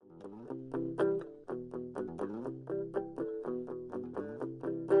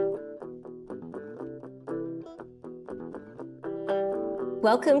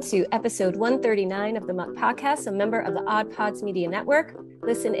Welcome to episode 139 of the Muck Podcast, a member of the Odd Pods Media Network.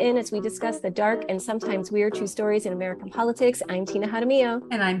 Listen in as we discuss the dark and sometimes weird true stories in American politics. I'm Tina Jaramillo.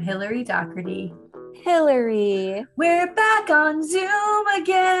 And I'm Hillary Doherty. Hillary. We're back on Zoom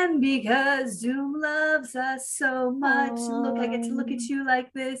again because Zoom loves us so much. Look, I get to look at you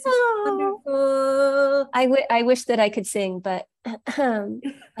like this. It's wonderful. I wish that I could sing, but I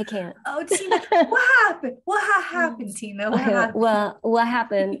can't. Oh, Tina, what happened? What happened, Tina? What happened? Well, what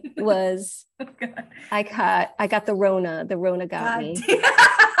happened was I got the Rona. The Rona got me.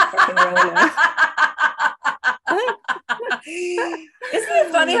 Rona. Isn't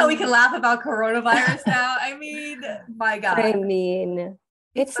it funny how we can laugh about coronavirus now? I mean, my God. I mean,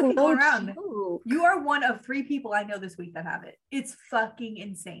 it's no going around. Joke. You are one of 3 people I know this week that have it. It's fucking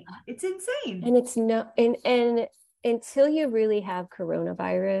insane. It's insane. And it's no, and until you really have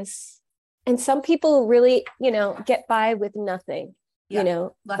coronavirus, and some people really, get by with nothing,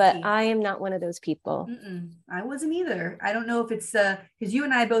 lucky. But I am not one of those people. I wasn't either. I don't know if it's because you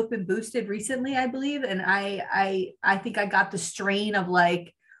and I both been boosted recently, I believe. And I think I got the strain of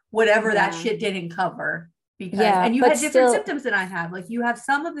like whatever that shit didn't cover. And you had different symptoms than I have. Like you have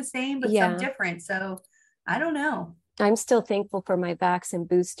some of the same, but some different. So I don't know. I'm still thankful for my vaccine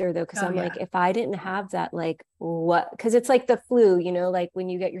booster though, because like, if I didn't have that, like what? Because it's like the flu, like when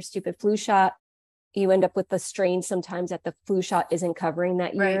you get your stupid flu shot, you end up with the strain sometimes that the flu shot isn't covering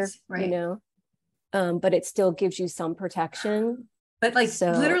that year, right. But it still gives you some protection. But like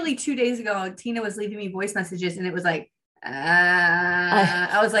literally 2 days ago, Tina was leaving me voice messages and it was like,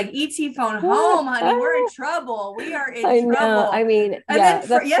 I was like, ET phone home, honey. We're in trouble. We are in trouble. Know. I mean, and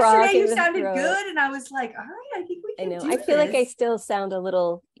then yesterday you sounded good, and I was like, all right, I think we can. I feel like I still sound a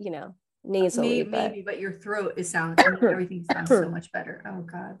little, nasally. Maybe, but your throat everything sounds so much better. Oh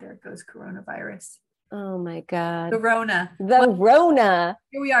God, there goes coronavirus. Oh my God, the Rona. Rona.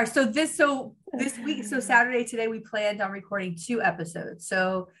 Here we are. So this week, Saturday today, we planned on recording 2 episodes.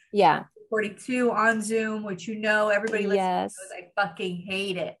 So recording 2 on Zoom, which everybody listening knows I fucking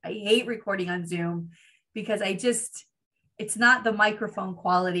hate it. I hate recording on Zoom because it's not the microphone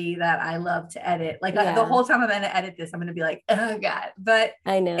quality that I love to edit. Like the whole time I'm going to edit this, I'm going to be like, oh God. But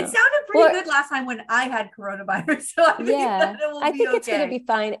I know it sounded pretty good last time when I had coronavirus. So I think it's going to be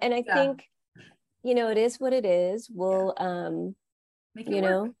fine. And I think, it is what it is. We'll, make it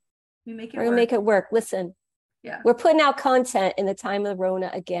work. We're going to make it work. Listen. Yeah, we're putting out content in the time of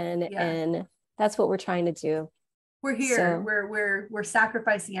Rona again, and that's what we're trying to do. We're here. So. We're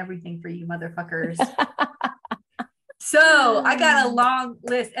sacrificing everything for you, motherfuckers. So I got a long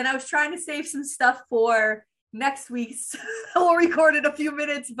list, and I was trying to save some stuff for next week's. We'll record in a few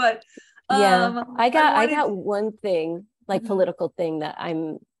minutes, but I got one thing, like political thing that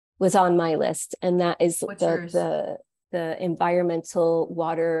was on my list, and that is the environmental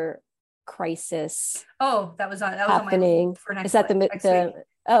water crisis. Oh, that was happening. On my for next. Is that from Mississippi?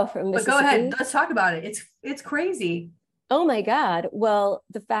 But go ahead, let's talk about it. It's crazy. Oh my God. Well,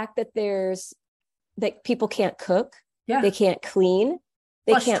 the fact that people can't cook, they can't clean,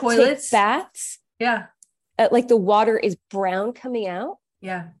 they Flush can't toilets. take baths. Like the water is brown coming out.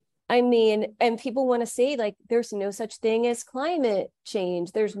 I mean, and people want to say like there's no such thing as climate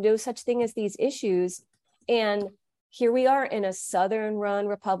change, there's no such thing as these issues, and here we are in a Southern-run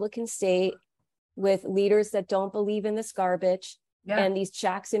Republican state with leaders that don't believe in this garbage. And these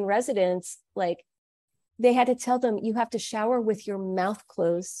Jackson residents, like, they had to tell them, you have to shower with your mouth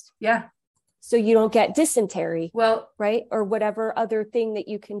closed. So you don't get dysentery. Well, right? Or whatever other thing that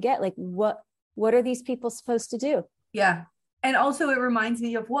you can get. Like, what are these people supposed to do? And also it reminds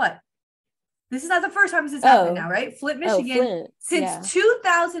me of what? This is not the first time this has happened now, right? Flint, Michigan. Flint. Since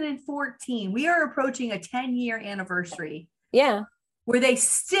 2014, we are approaching a 10-year anniversary. Where they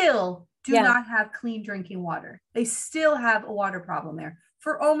still do not have clean drinking water. They still have a water problem there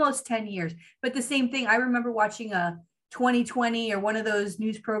for almost 10 years. But the same thing, I remember watching a 2020 or one of those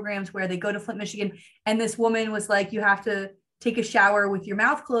news programs where they go to Flint, Michigan, and this woman was like, you have to take a shower with your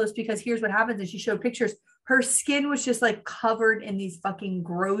mouth closed because here's what happens. And she showed pictures. Her skin was just like covered in these fucking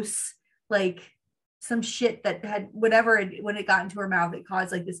gross, like some shit that had whatever, when it got into her mouth, it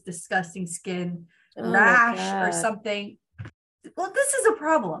caused like this disgusting skin rash or something. Well, this is a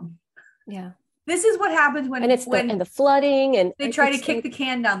problem. This is what happens when the flooding, and they try to kick the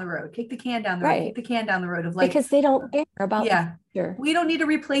can down the road of like, because they don't care about we don't need to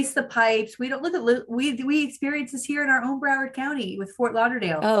replace the pipes. We don't we experience this here in our own Broward County with Fort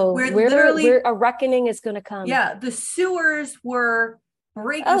Lauderdale. Where a reckoning is going to come. The sewers were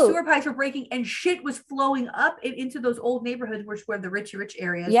breaking, sewer pipes were breaking, and shit was flowing up into those old neighborhoods, which were the rich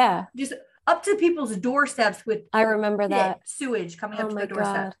areas. Yeah. Just up to people's doorsteps with I remember that sewage coming up to their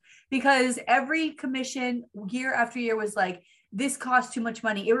doorstep, because every commission year after year was like, this costs too much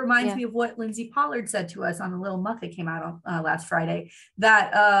money. It reminds me of what Lindsay Pollard said to us on the Little Muck that came out on last Friday,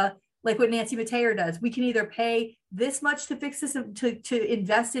 that like what Nancy Mateer does. We can either pay this much to fix this, to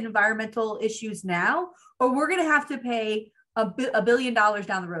invest in environmental issues now, or we're going to have to pay $1 billion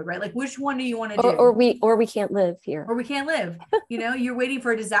down the road, right? Like, which one do you want to do? Or we can't live here. Or we can't live. You're waiting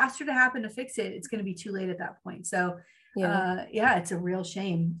for a disaster to happen to fix it. It's going to be too late at that point. So it's a real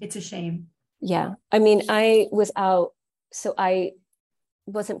shame. It's a shame. Yeah. I mean, I was out, so I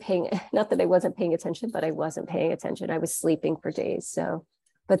wasn't not that I wasn't paying attention, but I wasn't paying attention. I was sleeping for days. So,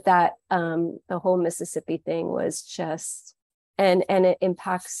 but that, the whole Mississippi thing was just, and it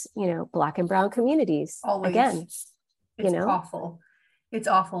impacts, Black and brown communities. Always. Again. It's awful. It's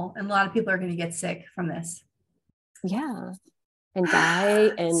awful. And a lot of people are going to get sick from this. Yeah. And die.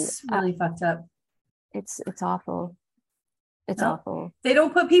 And it's really fucked up. It's awful. It's awful. They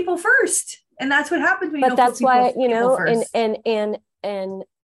don't put people first. And that's what happens when you don't put people first. And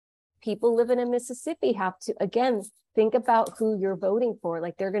people living in Mississippi have to, again, think about who you're voting for.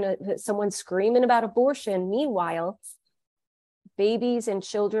 Like, someone's screaming about abortion. Meanwhile, babies and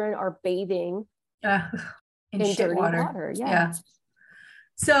children are bathing in dirty water. Yeah.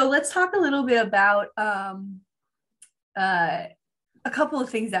 So let's talk a little bit about a couple of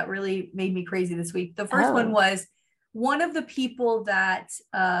things that really made me crazy this week. The first one was one of the people that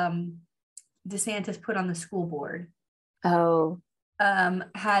DeSantis put on the school board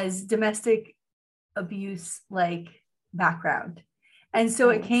has domestic abuse background. And so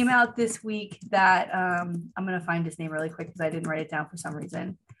it came out this week that I'm going to find his name really quick because I didn't write it down for some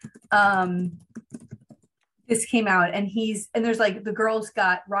reason. This came out, and there's the girls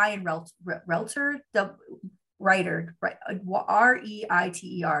got Ryan Relter, the writer, Reiter. I don't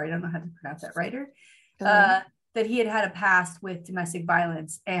know how to pronounce that, writer, that he had a past with domestic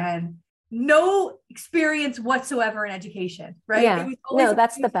violence and no experience whatsoever in education, right? Yeah. No,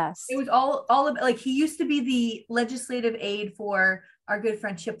 that's the best. It was all of he used to be the legislative aide for our good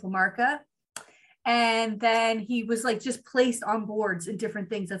friend Chip LaMarca. And then he was just placed on boards and different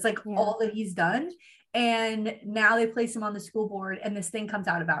things. That's all that he's done. And now they place him on the school board, and this thing comes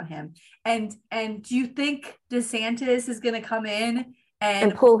out about him. And do you think DeSantis is going to come in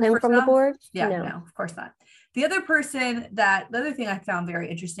and pull him from the board? Yeah, no, of course not. The other thing I found very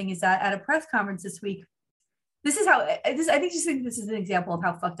interesting is that at a press conference this week, this is how I think this is an example of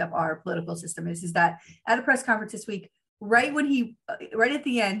how fucked up our political system is that at a press conference this week, right at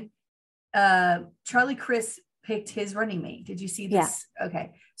the end, Charlie Crist picked his running mate. Did you see this? Yeah.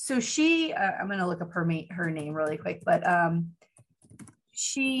 Okay. So I'm going to look up her name really quick, but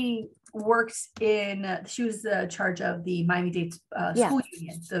she works she was the charge of the Miami-Dade school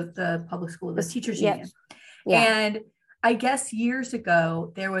union, the public school, the teachers union. Yeah. And I guess years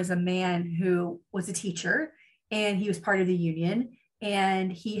ago, there was a man who was a teacher and he was part of the union,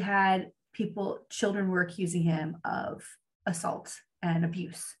 and he had children were accusing him of assault and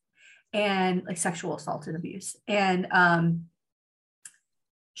abuse, and sexual assault and abuse. And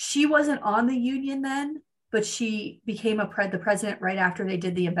she wasn't on the union then, but she became the president right after they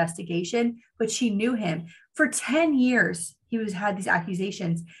did the investigation. But she knew him for 10 years. He had these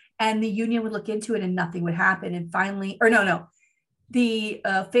accusations, and the union would look into it and nothing would happen. And finally, the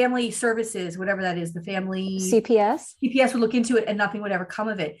family services, whatever that is, the family CPS would look into it and nothing would ever come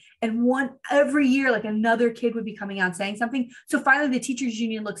of it. And every year, another kid would be coming out saying something. So finally the teachers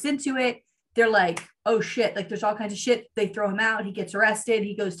union looks into it. They're like, oh shit, there's all kinds of shit. They throw him out. He gets arrested.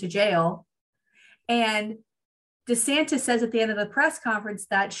 He goes to jail. And DeSantis says at the end of the press conference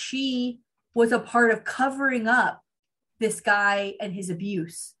that she was a part of covering up this guy and his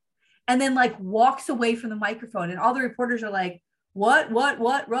abuse. And then walks away from the microphone, and all the reporters are like, what, right?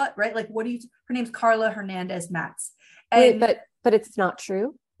 What do you, her name's Carla Hernandez Matz. And wait, but it's not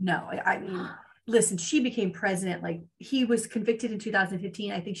true. No, I mean, listen, she became president. He was convicted in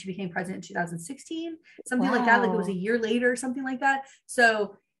 2015. I think she became president in 2016, something like that. It was a year later, something like that.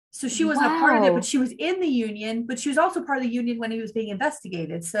 So she wasn't a part of it, but she was in the union, but she was also part of the union when he was being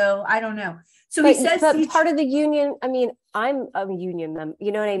investigated. So I don't know. So he says he's part of the union. I mean, I'm a union member.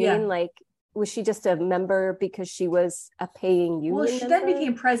 You know what I mean? Yeah. Was she just a member because she was a paying union? Well, she then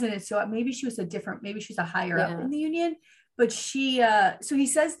became president. So maybe she was maybe she's a higher up in the union. But so he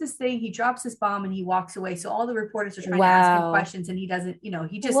says this thing, he drops this bomb and he walks away. So all the reporters are trying to ask him questions, and he doesn't, he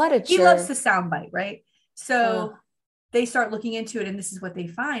loves the soundbite, right? So they start looking into it, and this is what they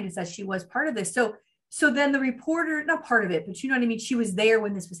find is that she was part of this. So then the reporter, not part of it, but you know what I mean? She was there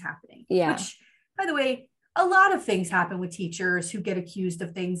when this was happening. Yeah. Which, by the way, a lot of things happen with teachers who get accused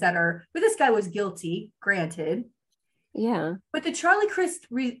of things that are, but this guy was guilty, granted. Yeah. But the Charlie Crist,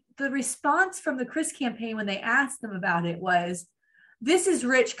 the response from the Crist campaign when they asked them about it was, this is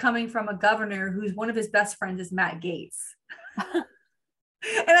rich coming from a governor who's one of his best friends is Matt Gaetz. And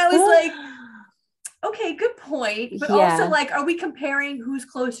I was like, okay, good point. But also, like, are we comparing who's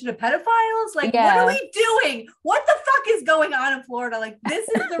closer to pedophiles? Like, what are we doing? What the fuck is going on in Florida? Like, this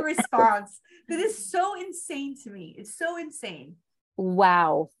is the response that is so insane to me. It's so insane.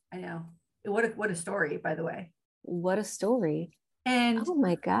 Wow. I know. What a story, by the way. What a story. And oh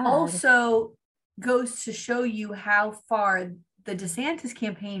my God. Also goes to show you how far the DeSantis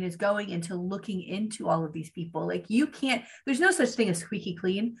campaign is going into looking into all of these people. Like, you can't, there's no such thing as squeaky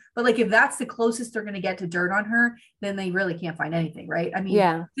clean, but like, if that's the closest they're going to get to dirt on her, then they really can't find anything. Right. I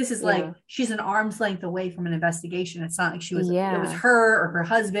mean, this is like, she's an arm's length away from an investigation. It's not like it was her or her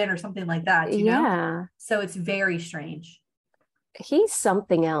husband or something like that, you know? So it's very strange. He's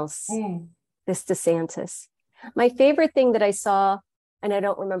something else. This DeSantis. My favorite thing that I saw, and I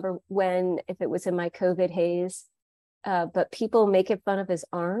don't remember if it was in my COVID haze, but people making fun of his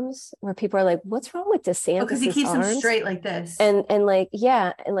arms, where people are like, what's wrong with DeSantis? Because he keeps them straight like this. And like,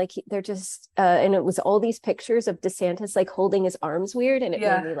 and like they're just, and it was all these pictures of DeSantis like holding his arms weird, and it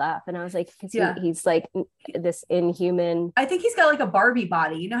made me laugh. And I was like, he's like this inhuman. I think he's got like a Barbie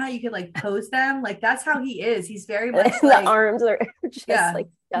body. You know how you could like pose them? Like, that's how he is. He's very much the arms are just like,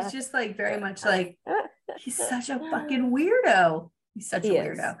 he's just like very much like, he's such a fucking weirdo. He's such a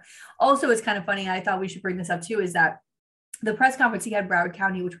weirdo. Also, it's kind of funny. I thought we should bring this up too, is that the press conference he had in Broward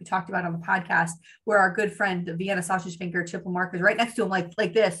County, which we talked about on the podcast, where our good friend, the Vienna sausage finger, Chip Lamarck, is right next to him,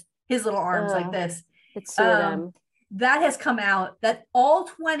 like this, his little arms like this. It's so them. That has come out that all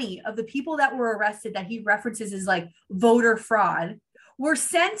 20 of the people that were arrested that he references as like voter fraud were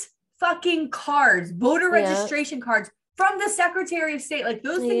sent fucking cards, voter registration cards from the Secretary of State. Like,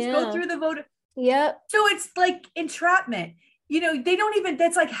 those things go through the voter. Yep. So it's like entrapment. You know, they don't even,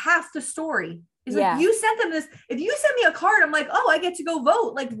 that's like half the story. It's like, you sent them this. If you send me a card, I'm like, oh, I get to go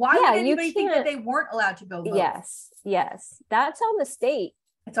vote. Like, why would anybody think that they weren't allowed to go vote? Yes. That's on the state.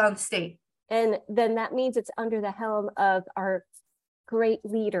 It's on the state. And then that means it's under the helm of our great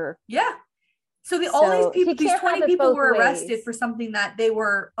leader. Yeah. So all these people, these 20 people were arrested for something that they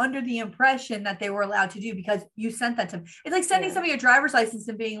were under the impression that they were allowed to do because you sent that to them. It's like sending somebody a driver's license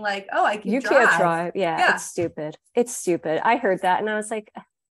and being like, oh, I can drive. You can't drive. Yeah. It's stupid. It's stupid. I heard that and I was like,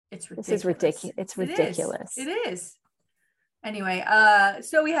 it's ridiculous. This is ridiculous. It's ridiculous. It is. Anyway,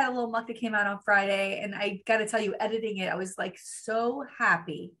 so we had a little muck that came out on Friday, and I got to tell you, editing it, I was like so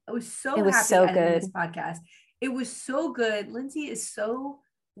happy. I was so happy editing this podcast. It was so good. Lindsay is so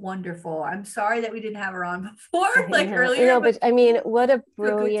wonderful. I'm sorry that we didn't have her on before, earlier. No, but I mean, what a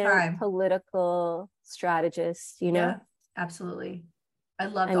brilliant political strategist, you know? Yeah, absolutely. I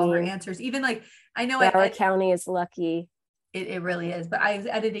loved all her answers. Even like, I know Broward County is lucky. It really is. But I was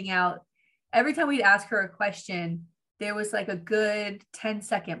editing out, every time we'd ask her a question, there was like a good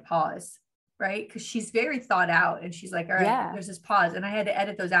 10-second pause, right? Because she's very thought out and she's like, all right, there's this pause. And I had to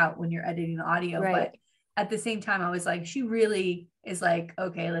edit those out when you're editing the audio. Right. But at the same time, I was like, she really is like,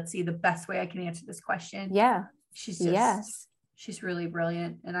 okay, let's see the best way I can answer this question. Yeah. She's just, she's really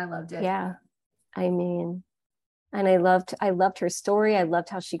brilliant. And I loved it. Yeah. I mean, and I loved her story. I loved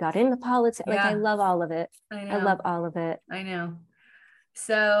how she got into politics. Like, I love all of it. I love all of it. I know.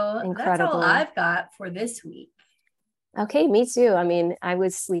 So incredible. That's all I've got for this week. Okay, me too. I mean, I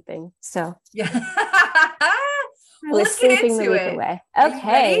was sleeping, so I was sleeping the week away.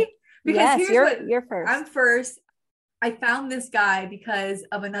 Okay, because you're first. I'm first. I found this guy because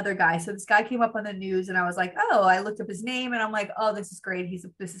of another guy. So this guy came up on the news, and I was like, oh, I looked up his name, and I'm like, oh, this is great.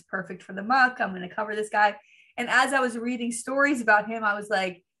 This is perfect for the muck. I'm going to cover this guy. And as I was reading stories about him, I was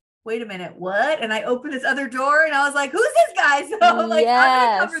like, wait a minute, what? And I opened this other door, and I was like, who's this guy? So I'm like, I'm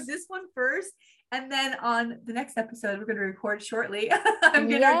going to cover this one first. And then on the next episode, we're going to record shortly. I'm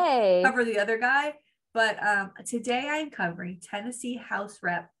going to cover the other guy. But today I'm covering Tennessee House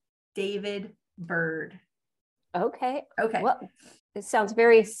Rep David Byrd. Okay. Well, it sounds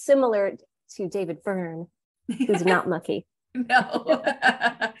very similar to David Byrne, who's not mucky. No.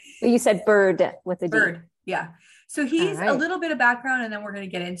 You said Byrd with a D. Byrd. Yeah. So he's a little bit of background, and then we're going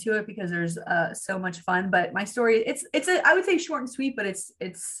to get into it because there's so much fun. But my story, I would say short and sweet, but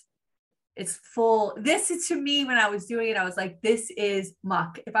it's full. This is, to me, when I was doing it, I was like, this is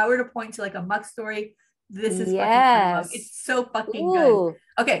muck. If I were to point to like a muck story, this is fucking muck. It's so fucking good.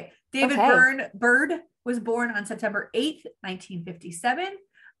 Okay. David Byrd was born on September 8th, 1957.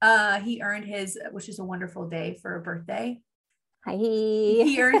 He earned his, which is a wonderful day for a birthday. Hi.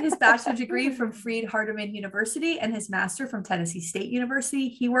 He earned his bachelor's degree from Freed-Hardeman University and his master from Tennessee State University.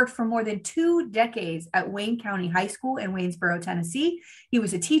 He worked for more than 2 decades at Wayne County High School in Waynesboro, Tennessee. He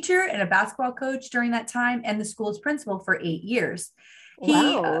was a teacher and a basketball coach during that time and the school's principal for 8 years.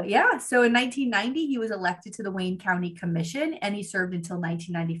 Wow. So in 1990, he was elected to the Wayne County Commission and he served until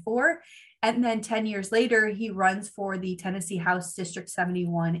 1994. And then 10 years later, he runs for the Tennessee House District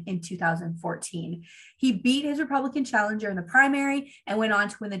 71 in 2014. He beat his Republican challenger in the primary and went on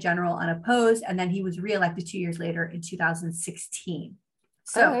to win the general unopposed. And then he was reelected 2 years later in 2016.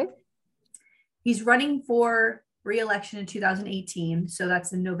 So he's running for reelection in 2018. So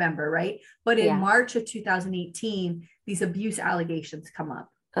that's in November, right? But in March of 2018, these abuse allegations come up.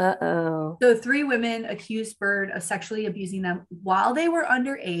 Uh-oh. So 3 women accused Byrd of sexually abusing them while they were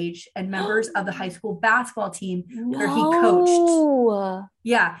underage and members of the high school basketball team where he coached.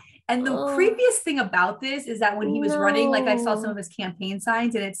 Yeah. And the creepiest thing about this is that when he was running, like I saw some of his campaign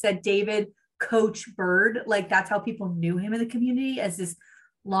signs and it said David Coach Byrd. Like that's how people knew him in the community, as this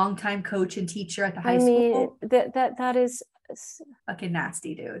longtime coach and teacher at the high school. That is fucking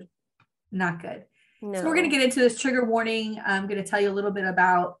nasty, dude. Not good. No. So we're going to get into this trigger warning. I'm going to tell you a little bit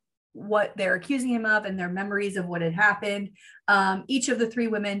about what they're accusing him of and their memories of what had happened. Each of the 3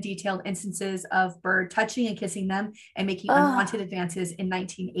 women detailed instances of Byrd touching and kissing them and making unwanted advances in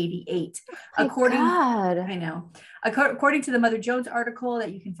 1988. According to the Mother Jones article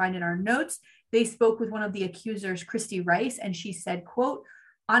that you can find in our notes, they spoke with one of the accusers, Christy Rice, and she said, quote,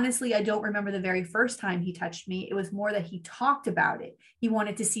 "Honestly, I don't remember the very first time he touched me. It was more that he talked about it. He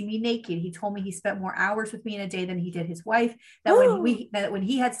wanted to see me naked. He told me he spent more hours with me in a day than he did his wife. That when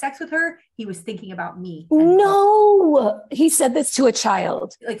he had sex with her, he was thinking about me." No, he said this to a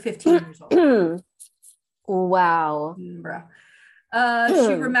child. Like 15 years old. Wow. Bruh.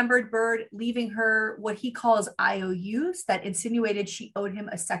 She remembered Byrd leaving her what he calls IOUs that insinuated she owed him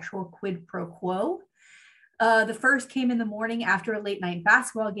a sexual quid pro quo. The first came in the morning after a late night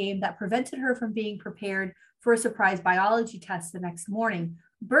basketball game that prevented her from being prepared for a surprise biology test the next morning.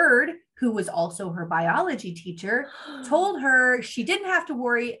 Byrd, who was also her biology teacher, told her she didn't have to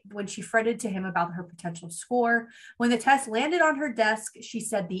worry when she fretted to him about her potential score. When the test landed on her desk, she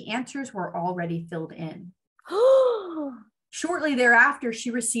said the answers were already filled in. Shortly thereafter,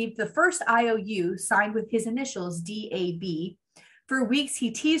 she received the first IOU signed with his initials, DAB. For weeks, he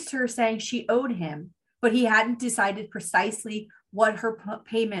teased her, saying she owed him, but he hadn't decided precisely what her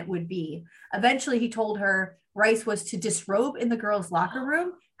payment would be. Eventually, he told her Rice was to disrobe in the girls' locker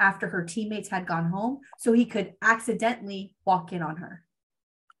room after her teammates had gone home so he could accidentally walk in on her.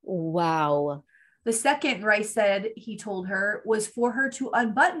 Wow. The second, Rice said he told her, was for her to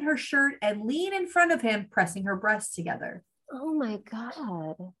unbutton her shirt and lean in front of him, pressing her breasts together. Oh my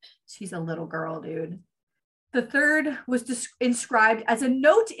God. She's a little girl, dude. The third was inscribed as a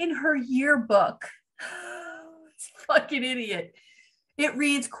note in her yearbook. Fucking idiot. It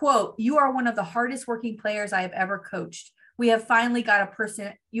reads, quote, "You are one of the hardest working players I have ever coached. You have finally got a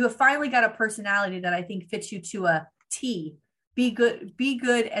personality that I think fits you to a T. Be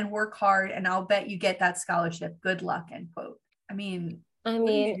good and work hard, and I'll bet you get that scholarship. Good luck," end quote. I mean, what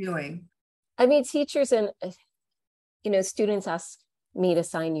are you doing? I mean, teachers and students ask me to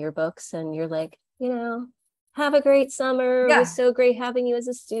sign yearbooks, and you're like, have a great summer. Yeah. It was so great having you as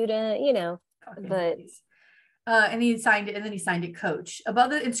a student, but and he signed it, and then he signed it coach.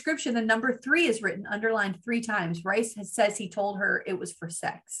 Above the inscription, the number 3 is written, underlined 3 times. Rice says he told her it was for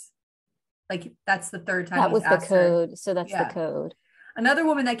sex. Like that's the third time. That was the code. Her. So that's the code. Another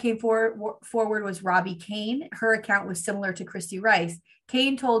woman that came forward was Robbie Kane. Her account was similar to Christy Rice.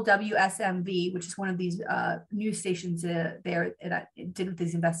 Kane told WSMV, which is one of these news stations there that did with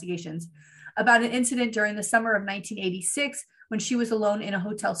these investigations, about an incident during the summer of 1986 when she was alone in a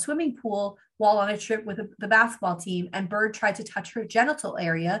hotel swimming pool while on a trip with the basketball team, and Byrd tried to touch her genital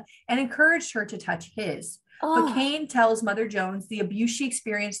area and encouraged her to touch his. But Kane tells Mother Jones the abuse she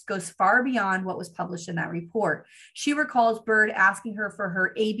experienced goes far beyond what was published in that report. She recalls Byrd asking her for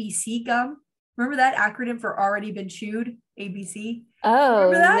her ABC gum. Remember that acronym for already been chewed? ABC? Oh,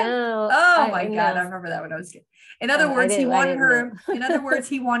 remember that? No. Oh my God, I remember that when I was kid. In other words, he wanted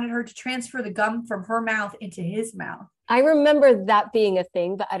her to transfer the gum from her mouth into his mouth. I remember that being a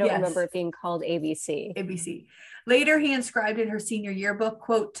thing, but I don't remember it being called ABC. ABC. Later, he inscribed in her senior yearbook,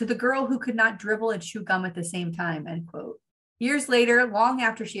 quote, "To the girl who could not dribble and chew gum at the same time," end quote. Years later, long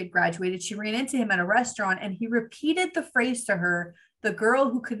after she had graduated, she ran into him at a restaurant and he repeated the phrase to her, "The girl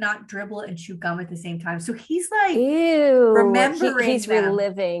who could not dribble and chew gum at the same time." So he's like, remembering he's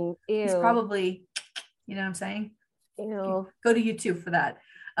reliving. He's probably, you know what I'm saying? Ew. Go to YouTube for that.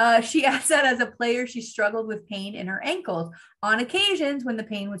 She adds that as a player, she struggled with pain in her ankles. On occasions, when the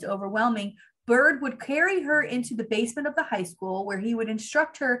pain was overwhelming, Byrd would carry her into the basement of the high school where he would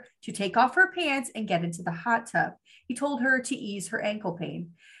instruct her to take off her pants and get into the hot tub. He told her to ease her ankle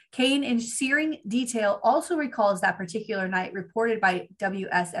pain. Kane, in searing detail, also recalls that particular night reported by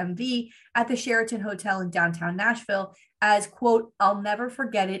WSMV at the Sheraton Hotel in downtown Nashville as, quote, "I'll never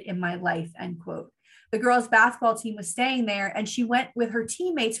forget it in my life," end quote. The girls' basketball team was staying there, and she went with her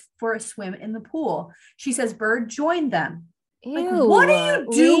teammates for a swim in the pool. She says Byrd joined them. Ew, like, what are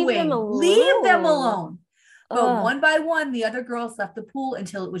you doing? Leave them alone. But one by one, the other girls left the pool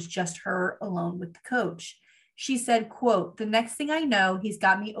until it was just her alone with the coach. She said, quote, "The next thing I know, he's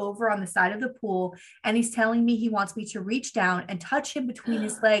got me over on the side of the pool and he's telling me he wants me to reach down and touch him between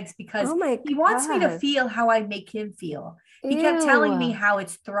his legs because he wants me to feel how I make him feel. He kept telling me how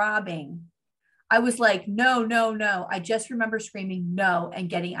it's throbbing." I was like, no, no, no. I just remember screaming no and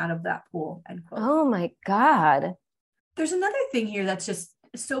getting out of that pool, end quote. Oh my God. There's another thing here that's just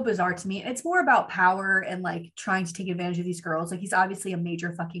so bizarre to me. It's more about power and like trying to take advantage of these girls. Like, he's obviously a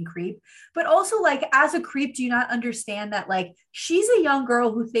major fucking creep, but also like, as a creep, do you not understand that like she's a young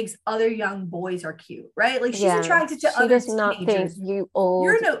girl who thinks other young boys are cute, right? Like, she's attracted to other teenagers. You old,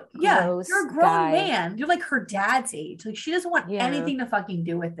 you're a grown man. You're like her dad's age. Like, she doesn't want anything to fucking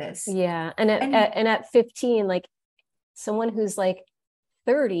do with this. Yeah, and at 15, like someone who's like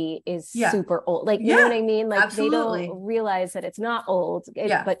 30 is super old. Like, you know what I mean? Like, absolutely. They don't realize that it's not old,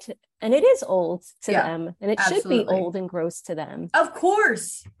 and it is old to them, and it should be old and gross to them. Of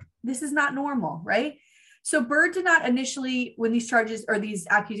course, this is not normal, right? So Byrd did not initially, when these charges or these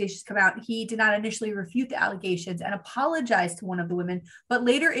accusations come out, he did not initially refute the allegations and apologize to one of the women, but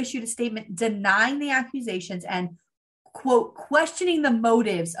later issued a statement denying the accusations and, quote, questioning the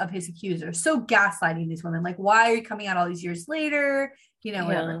motives of his accusers. So gaslighting these women, like, why are you coming out all these years later? You know,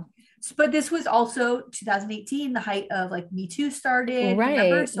 whatever. But this was also 2018, the height of like Me Too started. Right.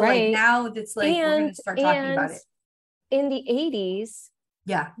 Remember? So like now it's like we're going to start talking about it. In the 80s,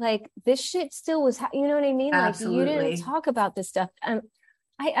 like this shit still was, you know what I mean? Absolutely. Like, you didn't talk about this stuff.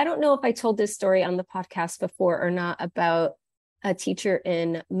 I don't know if I told this story on the podcast before or not about a teacher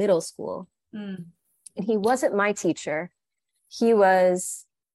in middle school. And he wasn't my teacher. He was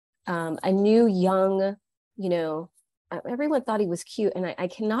a new young, you know, everyone thought he was cute, and I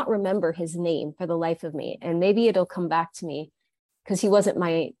cannot remember his name for the life of me, and maybe it'll come back to me because he wasn't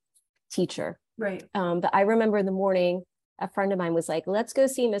my teacher, right? But I remember in the morning a friend of mine was like, "Let's go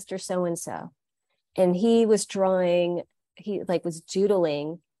see Mr. So-and-so," and he was drawing, he like was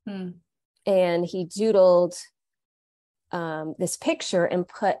doodling, and he doodled this picture and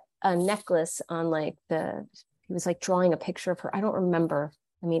put a necklace on like he was like drawing a picture of her. I don't remember.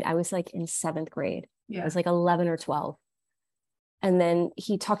 I mean, I was like in 7th grade. I was like 11 or 12. And then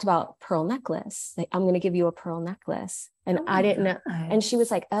he talked about pearl necklace. Like, I'm going to give you a pearl necklace. And I didn't know. And she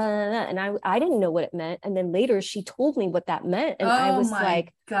was like, and I didn't know what it meant. And then later she told me what that meant. And I was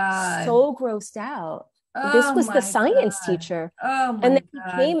like, so grossed out. This was the science teacher. And then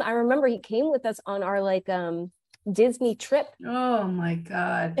he came, I remember he came with us on our like, Disney trip. Oh my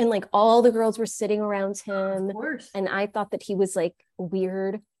God. And like all the girls were sitting around him. Of course. And I thought that he was like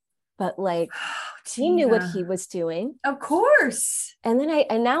weird, but like he knew what he was doing. Of course. And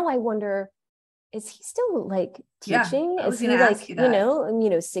then now I wonder, is he still like teaching? Is he like, you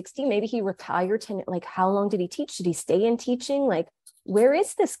know, 60? Maybe he retired to, like, how long did he teach? Did he stay in teaching? Like, where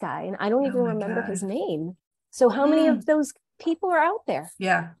is this guy? And I don't even remember his name. So how many of those people are out there?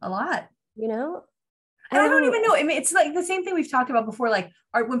 Yeah, a lot. You know? And I don't even know. I mean, it's like the same thing we've talked about before. Like,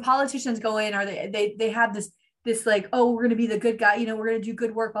 when politicians go in, or they have this like, oh, we're going to be the good guy, you know, we're going to do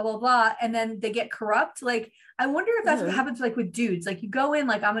good work, blah, blah, blah. And then they get corrupt. Like, I wonder if that's what happens like with dudes. Like, you go in,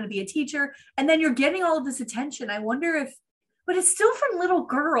 like, I'm going to be a teacher, and then you're getting all of this attention. I wonder if, but it's still from little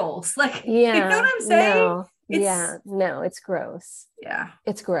girls. Like, you know what I'm saying? No, it's gross. Yeah.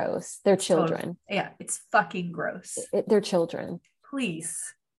 It's gross. They're children. Totally. Yeah. It's fucking gross. They're children. Please.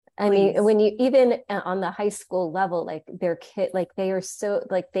 I mean, when you, even on the high school level, like their kid, like they are so,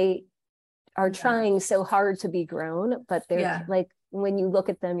 like they are trying so hard to be grown, but they're like, when you look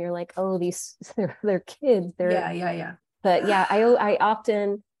at them, you're like, oh, they're kids. They're But I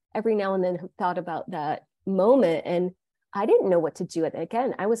often, every now and then, thought about that moment, and I didn't know what to do with it.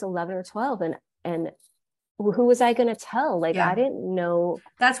 Again, I was 11 or 12, and who was I going to tell? Like, I didn't know.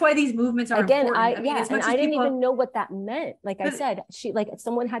 That's why these movements are important. I didn't even know what that meant. Like I said,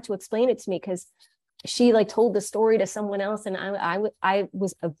 someone had to explain it to me, because she like told the story to someone else. And I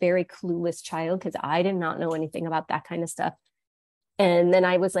was a very clueless child, because I did not know anything about that kind of stuff. And then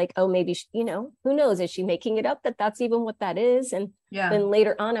I was like, oh, maybe, who knows? Is she making it up that that's even what that is? And then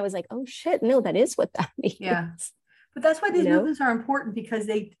later on, I was like, oh shit, no, that is what that means. Yeah. But that's why these movements are important, because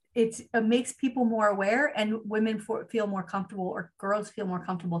it makes people more aware, and women feel more comfortable, or girls feel more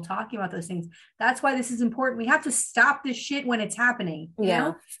comfortable talking about those things. That's why this is important. We have to stop this shit when it's happening, you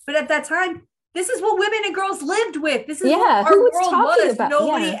know? But at that time, this is what women and girls lived with. This is what our world was.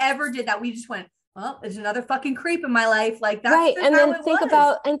 Nobody ever did that. We just went, well, there's another fucking creep in my life. Like that's right. And then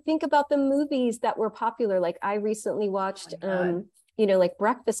think about the movies that were popular. Like I recently watched, like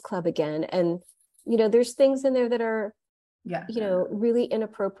Breakfast Club again. And, there's things in there that are, really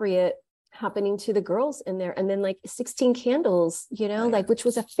inappropriate happening to the girls in there. And then like 16 Candles, which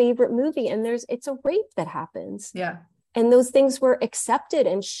was a favorite movie. And it's a rape that happens. Yeah. And those things were accepted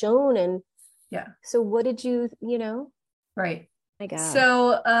and shown. And so what did you, Right. My God.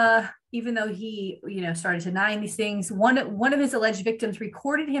 So, even though he, started denying these things, one of his alleged victims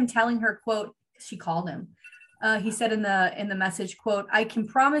recorded him telling her, quote, she called him. He said in the message, quote, "I can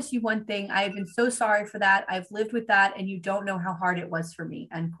promise you one thing. I have been so sorry for that. I've lived with that, and you don't know how hard it was for me,"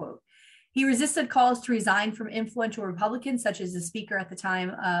 end quote. He resisted calls to resign from influential Republicans, such as the Speaker at the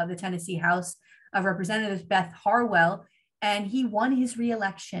time of the Tennessee House of Representatives, Beth Harwell, and he won his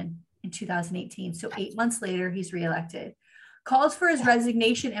reelection in 2018. So 8 months later, he's reelected. Calls for his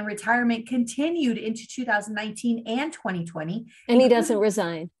resignation and retirement continued into 2019 and 2020. And he doesn't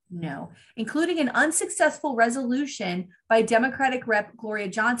resign. No, including an unsuccessful resolution by Democratic Rep. Gloria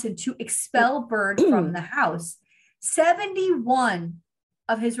Johnson to expel Byrd from the House. 71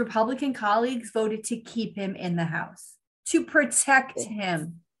 of his Republican colleagues voted to keep him in the House, to protect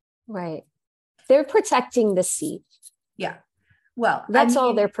him. Right. They're protecting the seat. Yeah. Well, that's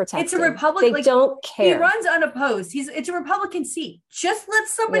all they're protecting. It's a Republican. They don't care. He runs unopposed. It's a Republican seat. Just let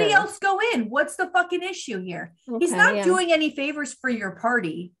somebody else go in. What's the fucking issue here? Okay, he's not doing any favors for your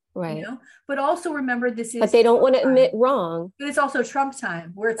party. Right. But also remember, this is. But they don't want to admit wrong. But it's also Trump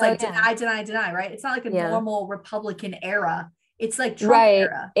time, where it's like deny, right? It's not like a normal Republican era. It's like Trump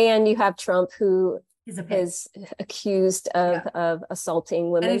era. And you have Trump, who is accused of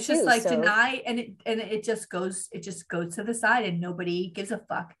assaulting women, and it's just deny, and it just goes to the side, and nobody gives a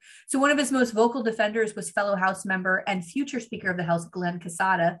fuck. So one of his most vocal defenders was fellow House member and future Speaker of the House, Glenn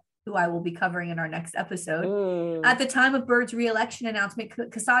Quesada, who I will be covering in our next episode. At the time of Byrd's reelection announcement,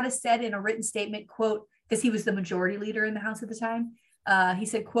 Quesada said in a written statement, quote, because he was the majority leader in the House at the time, he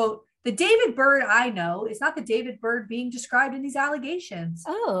said, quote, "The David Byrd I know is not the David Byrd being described in these allegations.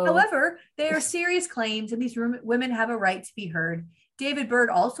 However, they are serious claims, and these women have a right to be heard. David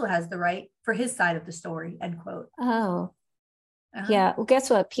Byrd also has the right for his side of the story," end quote. Yeah. Well, guess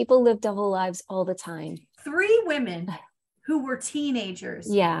what? People live double lives all the time. 3 women who were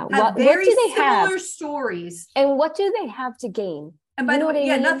teenagers. Yeah. What do they have? Stories. And what do they have to gain? And by the way,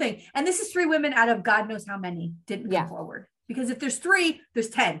 nothing. And this is 3 women out of God knows how many didn't come forward. Because if there's 3, there's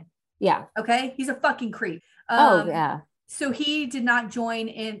 10. Yeah. Okay. He's a fucking creep. So he did not join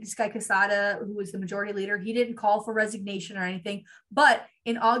in. This guy Quesada, who was the majority leader, he didn't call for resignation or anything. But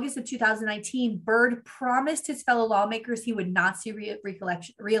in August of 2019, Byrd promised his fellow lawmakers he would not see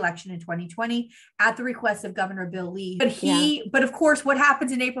re-election in 2020 at the request of Governor Bill Lee. But of course, what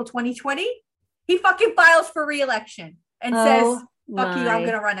happens in April 2020? He fucking files for re-election and says, "Fuck you, I'm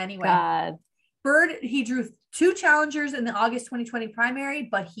going to run anyway." God. Byrd, he drew 2 challengers in the August 2020 primary,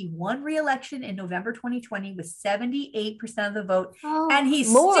 but he won re-election in November 2020 with 78% of the vote. And he's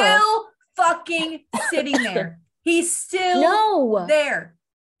still fucking sitting there. He's still there.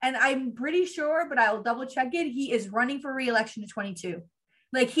 And I'm pretty sure, but I will double check it, he is running for re-election in 22.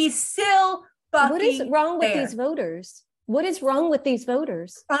 Like, he's still fucking What is wrong with these voters? What is wrong with these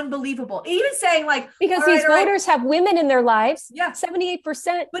voters? Unbelievable. Even saying because these voters have women in their lives. Yeah.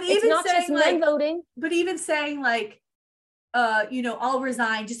 78%. But even it's not just men voting. But even saying I'll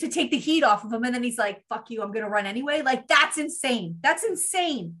resign just to take the heat off of him. And then he's like, "Fuck you, I'm going to run anyway." Like, that's insane. That's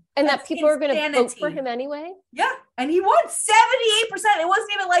insane. And that people are going to vote for him anyway. Yeah. And he won 78%. It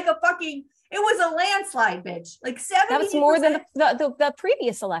wasn't even like it was a landslide, bitch. Like 70%. That was more than the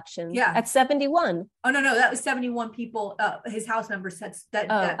previous election. Yeah. At 71. Oh, no. That was 71 people. His House members said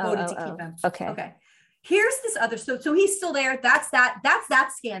that voted to keep him. Okay. Here's this other. So he's still there. That's that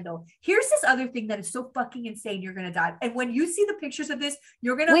scandal. Here's this other thing that is so fucking insane. You're going to die. And when you see the pictures of this,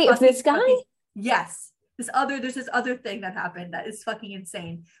 you're going to wait, this guy? Yes. There's this other thing that happened that is fucking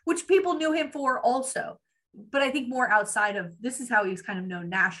insane, which people knew him for also. But I think more outside of, this is how he was kind of known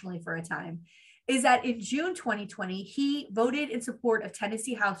nationally for a time, is that in June 2020, he voted in support of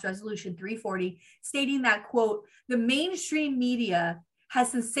Tennessee House Resolution 340, stating that, quote, "The mainstream media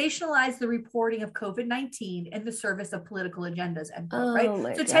has sensationalized the reporting of COVID-19 in the service of political agendas, end quote,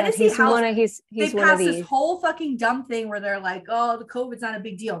 right? So Tennessee House, they passed this whole fucking dumb thing where they're like, oh, the COVID's not a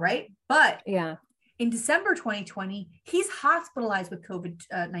big deal, right? But in December 2020, he's hospitalized with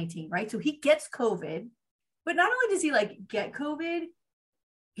COVID-19, right? So he gets COVID, but not only does he like get COVID,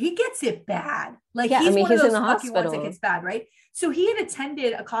 he gets it bad. Like he's one of those fucking ones that gets bad, right? So he had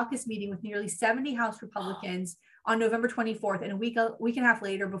attended a caucus meeting with nearly 70 House Republicans on November 24th, and a week and a half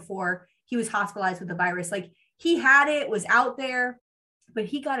later before he was hospitalized with the virus. Like he had it, was out there, but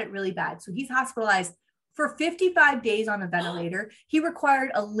he got it really bad. So he's hospitalized for 55 days on a ventilator. He required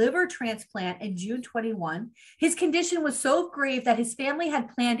a liver transplant in June 21. His condition was so grave that his family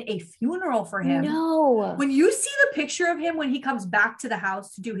had planned a funeral for him. No. When you see the picture of him when he comes back to the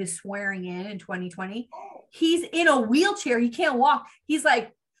house to do his swearing in 2020, he's in a wheelchair. He can't walk. He's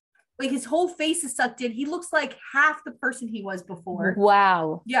like his whole face is sucked in. He looks like half the person he was before.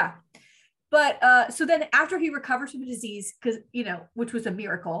 Wow. Yeah. But so then after he recovers from the disease, because, which was a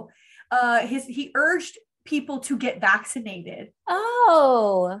miracle, he urged people to get vaccinated.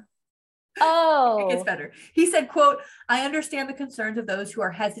 Oh. It gets better. He said, quote, I understand the concerns of those who are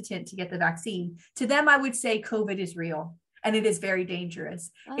hesitant to get the vaccine. To them, I would say COVID is real and it is very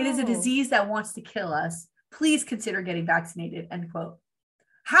dangerous. It is a disease that wants to kill us. Please consider getting vaccinated, end quote.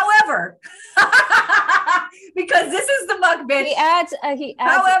 However, because this is the muck, bitch. He adds.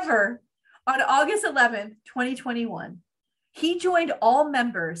 However, on August 11th, 2021, he joined all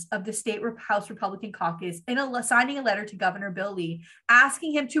members of the state House Republican caucus in signing a letter to Governor Bill Lee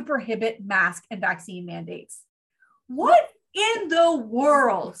asking him to prohibit mask and vaccine mandates. What in the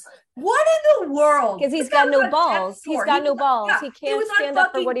world? What in the world? Because he's got no balls. He's got no balls. He can't stand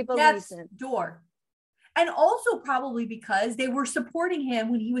up for what he believes in. Door. And also probably because they were supporting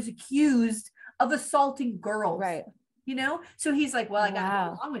him when he was accused of assaulting girls. Right. So he's like, well, I got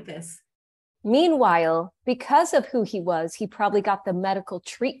to go along with this. Meanwhile, because of who he was, he probably got the medical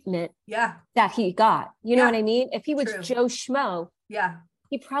treatment that he got. You know what I mean? If he was Joe Schmo,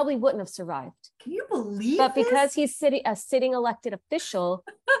 he probably wouldn't have survived. Can you believe But because he's a sitting elected official,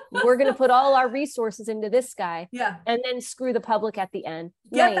 we're going to put all our resources into this guy. Yeah. And then screw the public at the end.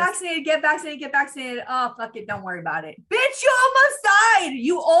 Get vaccinated, get vaccinated, get vaccinated. Oh, fuck it. Don't worry about it. Bitch, you almost died.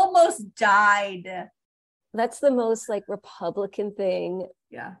 You almost died. That's the most Republican thing.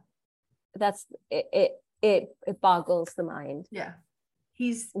 Yeah. That's it boggles the mind. Yeah.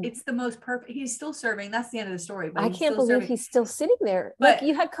 It's the most perfect. He's still serving. That's the end of the story. But I can't believe he's still sitting there. But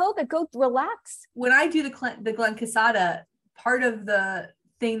you had COVID. Go relax. When I do the Glenn Quesada, part of the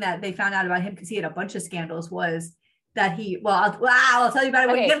thing that they found out about him, because he had a bunch of scandals, was that I'll tell you about it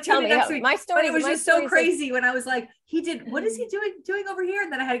when we get to it next week. My story. But it was just so crazy when I was like, what is he doing over here?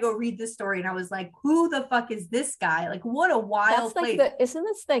 And then I had to go read this story and I was like, who the fuck is this guy? Like, what a wild place. Isn't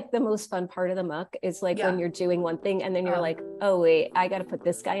this the most fun part of the muck is when you're doing one thing and then you're like, oh wait, I got to put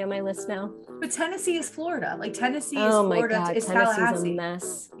this guy on my list now. But Tennessee is Florida. Like Tennessee is Florida. God, it's Tennessee's Tallahassee. A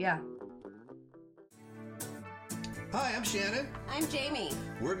mess. Yeah. Hi, I'm Shannon. I'm Jamie.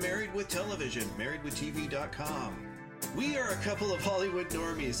 We're Married with Television, marriedwithtv.com. We are a couple of Hollywood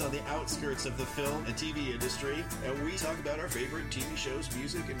normies on the outskirts of the film and TV industry, and we talk about our favorite TV shows,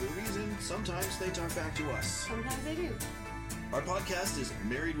 music, and movies, and sometimes they talk back to us. Sometimes they do. Our podcast is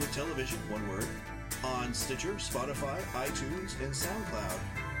Married with Television, one word, on Stitcher, Spotify, iTunes, and SoundCloud.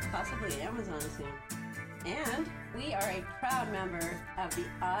 Possibly Amazon soon. And we are a proud member of the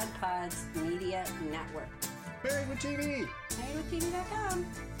Odd Pods Media Network. Married with TV. MarriedWithTV.com.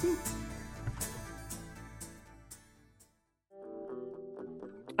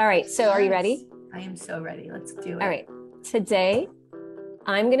 All right. So are you ready? I am so ready. Let's do it. All right. Today,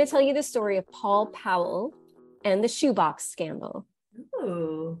 I'm going to tell you the story of Paul Powell and the shoebox scandal.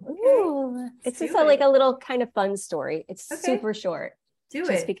 Ooh. Okay. Ooh. It's just a little kind of fun story. It's super short.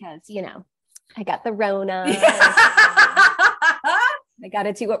 Just because, I got the Rona. I got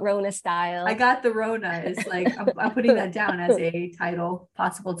to do it Rona style. I got the Rona. It's like, I'm putting that down as a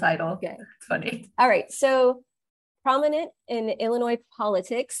possible title. Okay. It's funny. All right. So prominent in Illinois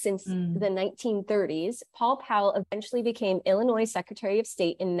politics since the 1930s, Paul Powell eventually became Illinois Secretary of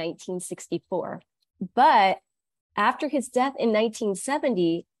State in 1964. But after his death in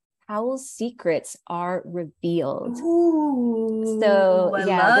 1970, Powell's secrets are revealed. Ooh, so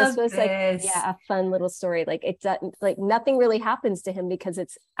this was a fun little story. Nothing really happens to him because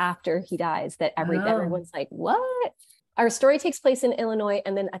it's after he dies that everyone's like, what? Our story takes place in Illinois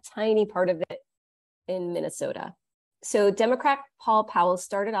and then a tiny part of it in Minnesota. So Democrat Paul Powell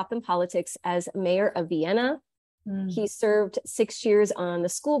started off in politics as mayor of Vienna. He served 6 years on the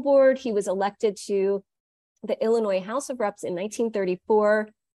school board. He was elected to the Illinois House of Reps in 1934.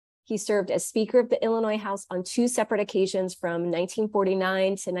 He served as Speaker of the Illinois House on 2 separate occasions from 1949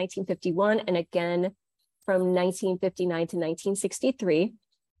 to 1951, and again from 1959 to 1963.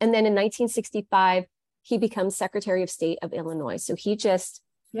 And then in 1965, he becomes Secretary of State of Illinois. So he just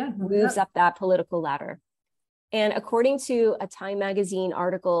moves up that political ladder. And according to a Time magazine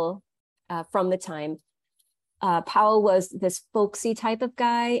article from the time, Powell was this folksy type of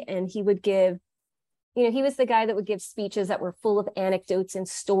guy, and he would give, he was the guy that would give speeches that were full of anecdotes and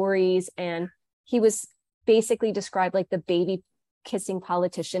stories. And he was basically described like the baby kissing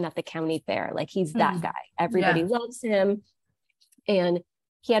politician at the county fair. Like he's that guy. Everybody loves him. And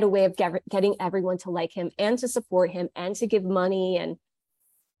he had a way of getting everyone to like him and to support him and to give money. And,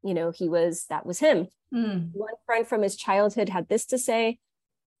 that was him. One friend from his childhood had this to say,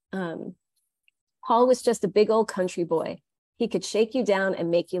 Paul was just a big old country boy. He could shake you down and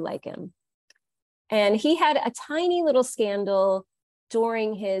make you like him. And he had a tiny little scandal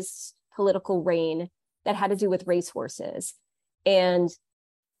during his political reign that had to do with racehorses. And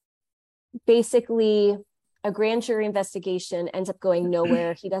basically, a grand jury investigation ends up going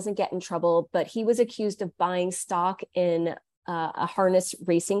nowhere. He doesn't get in trouble, but he was accused of buying stock in a harness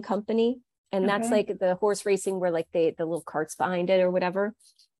racing company. And that's like the horse racing where like the little carts behind it or whatever.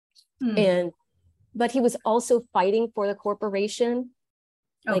 But he was also fighting for the corporation,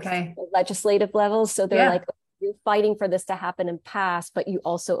 like legislative levels. So they're like, you're fighting for this to happen and pass, but you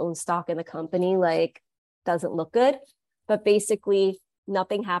also own stock in the company. Like, doesn't look good. But basically,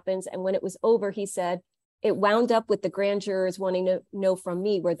 nothing happens. And when it was over, he said, it wound up with the grand jurors wanting to know from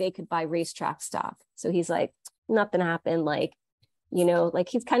me where they could buy racetrack stock. So he's like, nothing happened. Like, like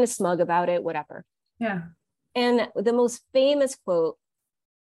he's kind of smug about it, whatever. Yeah. And the most famous quote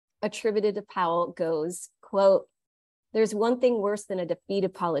attributed to Powell goes, quote, "There's one thing worse than a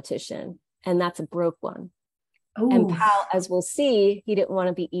defeated politician, and that's a broke one." Ooh. And Powell, as we'll see, he didn't want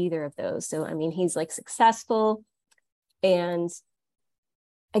to be either of those. So, I mean, he's like successful. And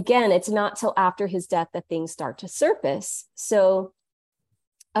again, it's not till after his death that things start to surface. So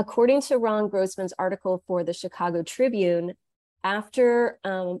according to Ron Grossman's article for the Chicago Tribune, after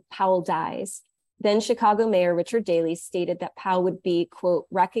Powell dies, then Chicago Mayor Richard Daley stated that Powell would be, quote,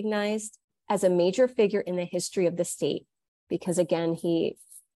 recognized as a major figure in the history of the state, because again, he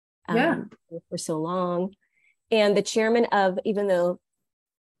for so long. And the chairman of, even though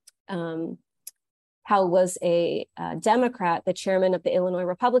Powell was a Democrat, the chairman of the Illinois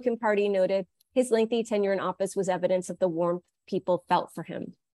Republican Party noted his lengthy tenure in office was evidence of the warmth people felt for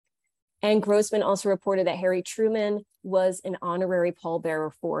him. And Grossman also reported that Harry Truman was an honorary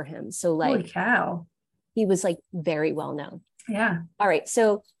pallbearer for him. So like, holy cow, he was like very well known. Yeah. All right.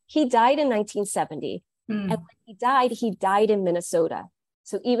 So he died in 1970. And when he died in Minnesota.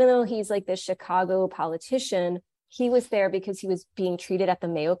 So even though he's like this Chicago politician, he was there because he was being treated at the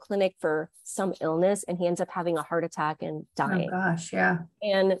Mayo Clinic for some illness, and he ends up having a heart attack and dying. Oh gosh, yeah.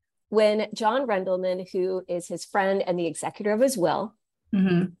 And when John Rendleman, who is his friend and the executor of his will,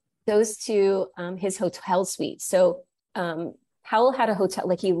 goes to his hotel suite. So Powell had a hotel,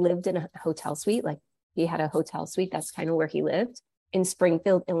 like he lived in a hotel suite, like he had a hotel suite. That's kind of where he lived in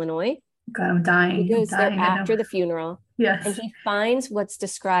Springfield, Illinois. God, I'm dying. He goes there after the funeral. Yes. And he finds what's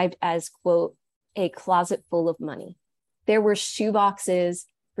described as, quote, a closet full of money. There were shoeboxes,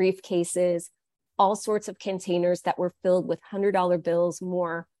 briefcases, all sorts of containers that were filled with $100 bills,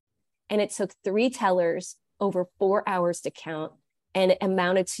 more. And it took 3 tellers over 4 hours to count, and it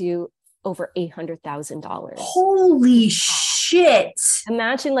amounted to over $800,000. Holy shit.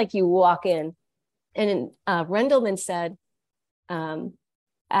 Imagine like you walk in, and Rendleman said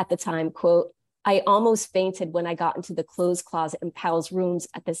at the time, quote, "I almost fainted when I got into the clothes closet in Powell's rooms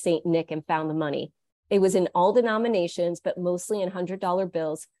at the St. Nick and found the money. It was in all denominations, but mostly in $100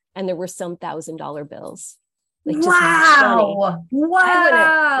 bills. And there were some $1,000 bills." Like, just wow.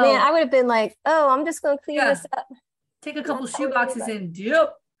 I would have been like, oh, I'm just going to clean this up. Take a couple shoeboxes and dip.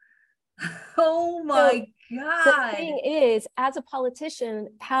 Oh my God. The thing is, as a politician,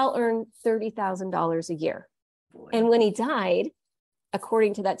 Powell earned $30,000 a year. Boy. And when he died,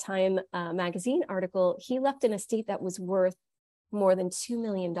 according to that Time magazine article, he left an estate that was worth more than $2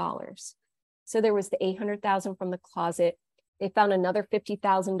 million. So there was the $800,000 from the closet. They found another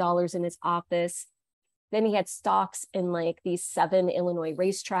 $50,000 in his office. Then he had stocks in like these 7 Illinois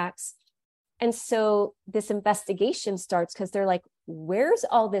racetracks. And so this investigation starts because they're like, where's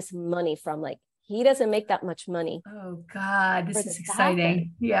all this money from? Like, he doesn't make that much money. Oh God, this is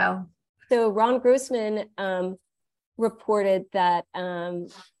exciting. Yeah. So Ron Grossman reported that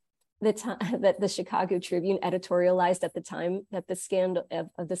that the Chicago Tribune editorialized at the time that the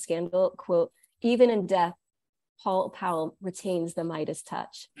scandal, quote, "Even in death, Powell retains the Midas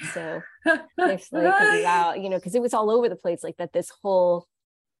touch. So it's like, wow, because it was all over the place, like that this whole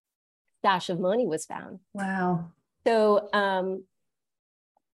stash of money was found. Wow. So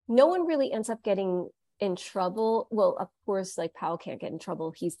no one really ends up getting in trouble. Well, of course, like Powell can't get in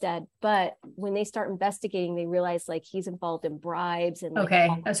trouble if he's dead. But when they start investigating, they realize like he's involved in bribes and okay,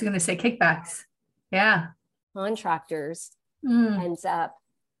 I was going to say kickbacks. Yeah. Contractors ends up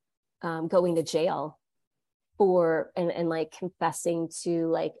going to jail for and like confessing to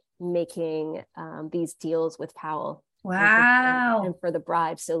like making these deals with Powell. Wow. And for the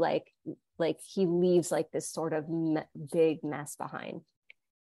bribe. So like he leaves like this sort of big mess behind.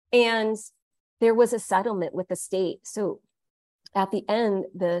 And there was a settlement with the state. So at the end,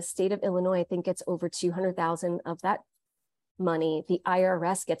 the state of Illinois, I think, gets over $200,000 of that money. The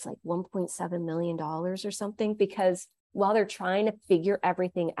IRS gets like $1.7 million or something, because while they're trying to figure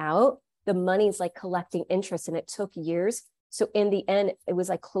everything out, the money's like collecting interest, and it took years. So in the end, it was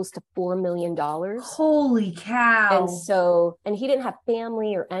like close to $4 million. Holy cow. And he didn't have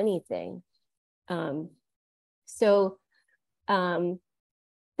family or anything.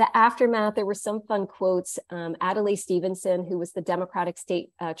 The aftermath, there were some fun quotes. Adlai Stevenson, who was the Democratic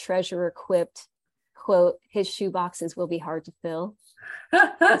state treasurer, quipped, quote, "His shoeboxes will be hard to fill."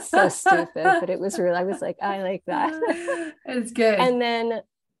 That's so stupid, but it was real. I was like, I like that. It's good. And then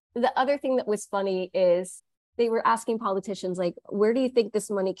the other thing that was funny is they were asking politicians, like, where do you think this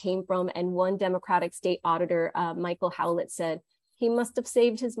money came from? And one Democratic state auditor, Michael Howlett, said, he must have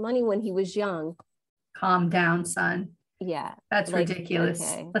saved his money when he was young. Calm down, son. Yeah. That's like, ridiculous.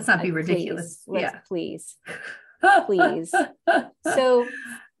 Okay. Let's not be ridiculous. Please. So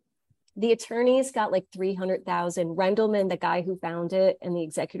the attorneys got like $300,000. Rendleman, the guy who found it, and the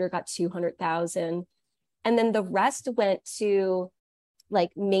executor got $200,000. And then the rest went to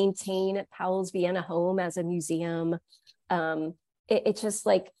like maintain Powell's Vienna home as a museum. It just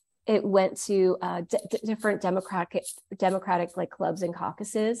like, it went to different democratic like clubs and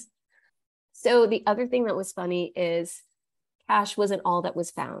caucuses. So the other thing that was funny is cash wasn't all that was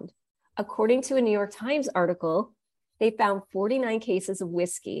found. According to a New York Times article, they found 49 cases of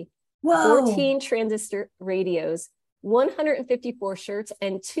whiskey, 14 transistor radios, 154 shirts,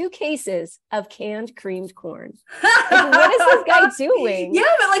 and 2 cases of canned creamed corn. Like, what is this guy doing? Yeah,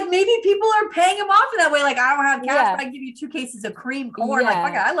 but like maybe people are paying him off in that way. Like, I don't have cash, but I give you 2 cases of creamed corn. Yeah. Like,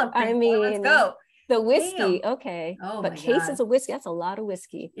 fuck it, I love creamed corn. Let's go. The whiskey, okay. But cases of whiskey, that's a lot of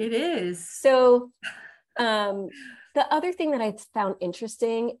whiskey. It is. So the other thing that I found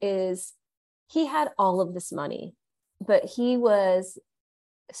interesting is he had all of this money, but he was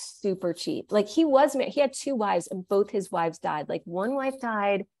super cheap. Like he was married, he had 2 wives, and both his wives died. Like one wife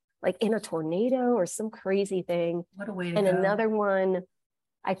died like in a tornado or some crazy thing. What a way to and go. Another one,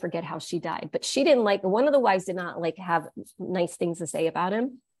 I forget how she died, but she didn't like, one of the wives did not like have nice things to say about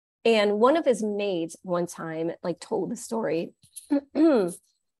him. And one of his maids one time like told the story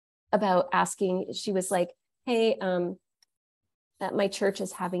about asking, she was like, hey, my church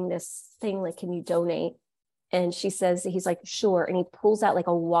is having this thing, like, can you donate? And she says, he's like, sure. And he pulls out like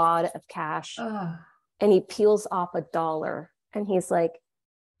a wad of cash and he peels off $1. And he's like,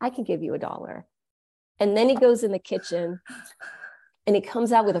 I can give you $1. And then he goes in the kitchen and he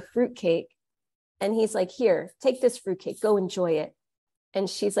comes out with a fruitcake. And he's like, here, take this fruitcake, go enjoy it. And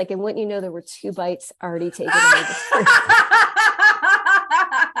she's like, and wouldn't you know, there were 2 bites already taken out of the fruit.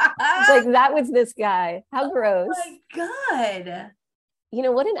 Like, that was this guy. How gross. Oh my God. You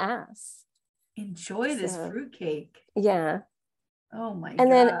know, what an ass. Enjoy this fruitcake. Yeah. Oh my God.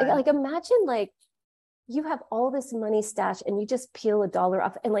 And then like, imagine like you have all this money stashed and you just peel $1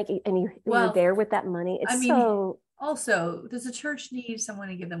 off and like, and you're there with that money. It's also, does the church need someone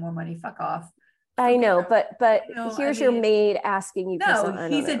to give them more money? Fuck off. I know, but here's your maid asking you. No,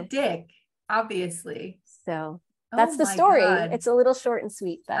 he's a dick, obviously. So that's the story. God. It's a little short and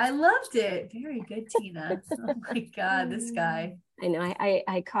sweet, but I loved it. Very good, Tina. Oh my God, this guy. I know.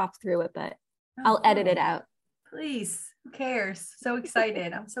 I coughed through it, but I'll edit it out. Please. Who cares? So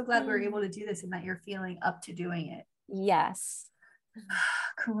excited. I'm so glad we were able to do this and that you're feeling up to doing it. Yes.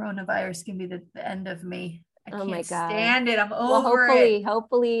 Coronavirus can be the end of me. I can't my God. Stand it. I'm over it.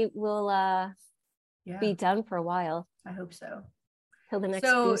 Hopefully we'll be done for a while. I hope so. Till the next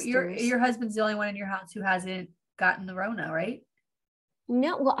boosters. Your husband's the only one in your house who hasn't gotten the Rona, right?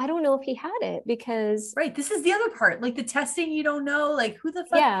 No, well, I don't know if he had it because this is the other part, like the testing, you don't know, like who the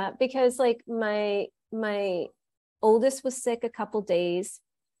fuck. Yeah, because like my oldest was sick a couple days,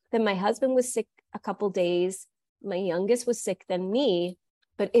 then my husband was sick a couple days, my youngest was sick, then me,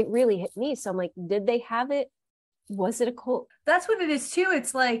 but it really hit me. So I'm like, did they have it Was it a cold? That's what it is too.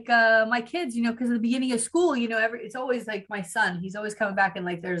 It's like my kids, because at the beginning of school, it's always like my son, he's always coming back and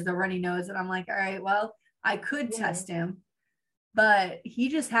like there's the runny nose, and I'm like, all right, well, I could test him, but he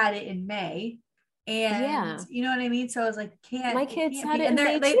just had it in May. And you know what I mean? So I was like, my kids had it in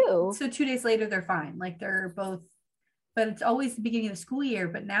May too. So 2 days later, they're fine. Like they're both, but it's always the beginning of the school year.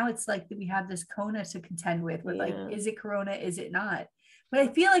 But now it's like that we have this Kona to contend with like, is it Corona? Is it not? But I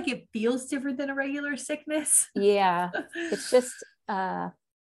feel like it feels different than a regular sickness. Yeah. It's just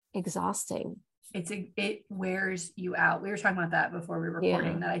exhausting. It wears you out. We were talking about that before we were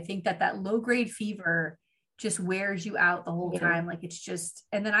recording, that I think that low grade fever just wears you out the whole time. Like it's just,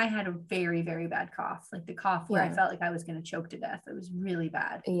 and then I had a very, very bad cough, like the cough where I felt like I was going to choke to death. It was really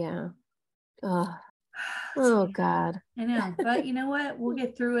bad. Yeah. Oh God. I know, but you know what? We'll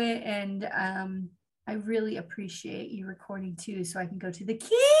get through it. And I really appreciate you recording too, so I can go to the Keys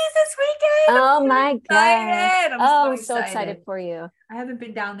this weekend. Oh my God. I'm so excited. Excited for you. I haven't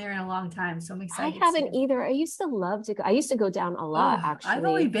been down there in a long time, so I'm excited. I haven't either. I used to love to go. I used to go down a lot, actually. I've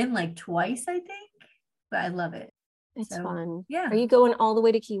only been like twice, I think, but I love it. It's fun. Yeah. Are you going all the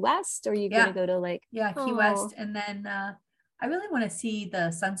way to Key West, or are you going to go to like? Yeah, Key West, and then I really want to see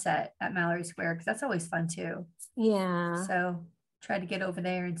the sunset at Mallory Square because that's always fun too. Yeah. So try to get over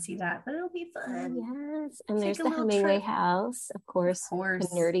there and see that, but it'll be fun. Yes. And there's the Hemingway house, of course.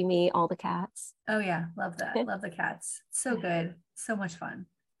 Nerdy me, all the cats. Oh yeah, love that. Love the cats. So good. So much fun.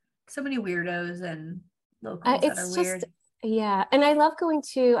 So many weirdos and locals that are weird. Yeah. And I love going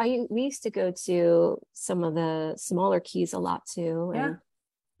to, we used to go to some of the smaller keys a lot too. Yeah. And,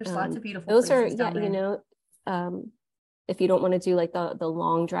 there's lots of beautiful those places are, if you don't want to do like the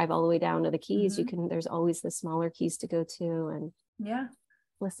long drive all the way down to the keys, you can, there's always the smaller keys to go to and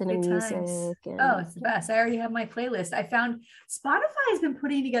listen to music. It's the best. I already have my playlist. I found Spotify has been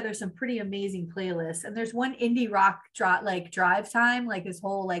putting together some pretty amazing playlists, and there's one indie rock drive time, like this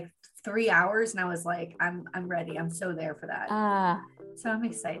whole like 3 hours, and I was like, I'm ready. I'm so there for that. So I'm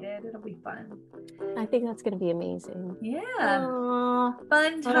excited. It'll be fun. I think that's going to be amazing. Yeah.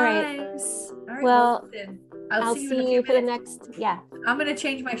 Fun times. All right. Well, I'll see you for the next. Yeah. I'm going to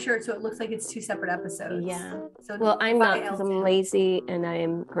change my shirt so it looks like it's 2 separate episodes. Yeah. So I'm not, because I'm lazy and I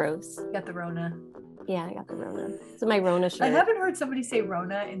am gross. You got the Rona. Yeah, I got the Rona. So my Rona shirt. I haven't heard somebody say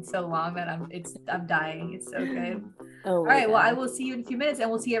Rona in so long that I'm dying. It's so good. All right. God. Well, I will see you in a few minutes, and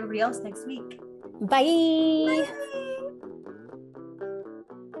we'll see everybody else next week. Bye.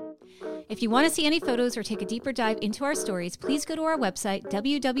 If you want to see any photos or take a deeper dive into our stories, please go to our website,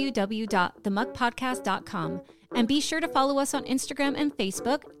 www.themuckpodcast.com. And be sure to follow us on Instagram and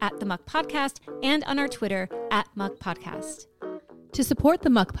Facebook at The Muck Podcast and on our Twitter at Muck Podcast. To support The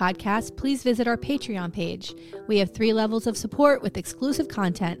Muck Podcast, please visit our Patreon page. We have 3 levels of support with exclusive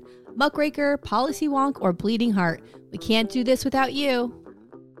content: Muckraker, Policy Wonk, or Bleeding Heart. We can't do this without you.